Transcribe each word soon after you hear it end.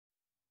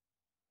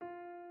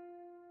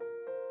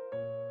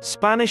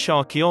Spanish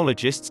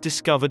archaeologists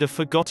discovered a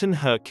forgotten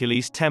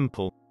Hercules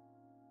temple.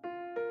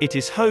 It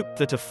is hoped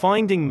that a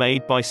finding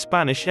made by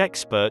Spanish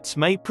experts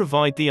may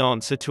provide the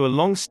answer to a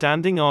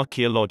long-standing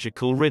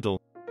archaeological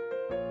riddle.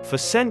 For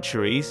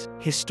centuries,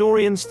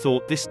 historians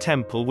thought this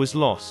temple was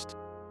lost.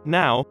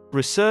 Now,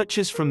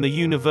 researchers from the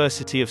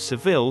University of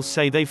Seville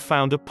say they've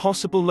found a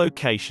possible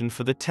location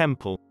for the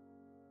temple.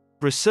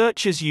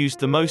 Researchers used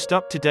the most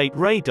up-to-date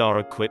radar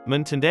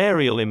equipment and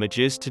aerial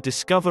images to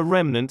discover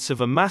remnants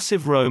of a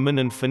massive Roman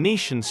and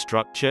Phoenician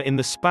structure in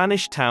the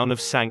Spanish town of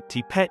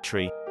Sancti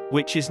Petri,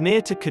 which is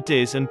near to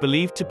Cadiz and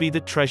believed to be the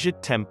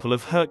treasured temple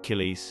of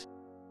Hercules.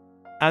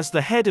 As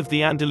the head of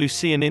the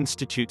Andalusian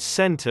Institute's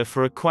Center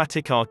for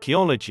Aquatic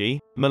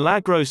Archaeology,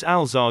 Milagros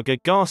Alzaga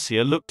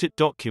Garciá looked at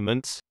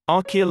documents,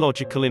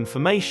 archaeological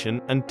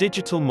information, and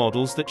digital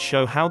models that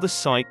show how the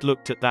site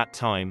looked at that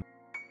time.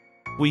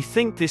 "We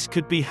think this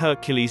could be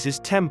Hercules'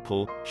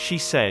 temple," she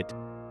said.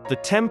 The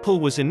temple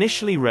was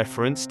initially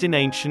referenced in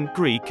ancient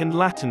Greek and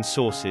Latin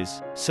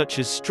sources, such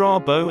as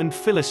Strabo and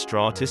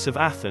Philostratus of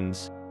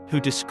Athens, who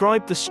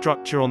described the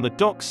structure on the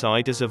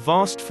dockside as a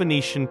vast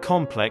Phoenician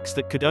complex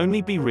that could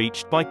only be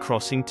reached by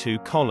crossing two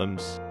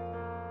columns.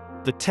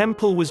 The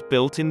temple was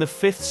built in the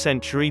 5th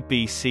century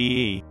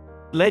BCE.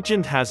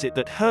 Legend has it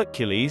that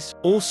Hercules,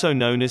 also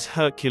known as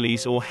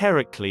Hercules or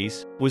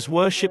Heracles, was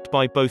worshipped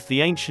by both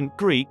the ancient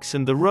Greeks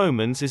and the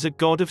Romans as a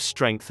god of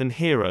strength and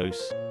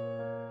heroes.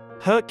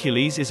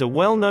 Hercules is a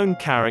well-known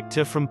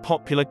character from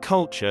popular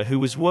culture who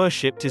was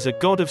worshipped as a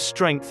god of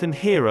strength and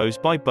heroes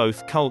by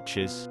both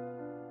cultures.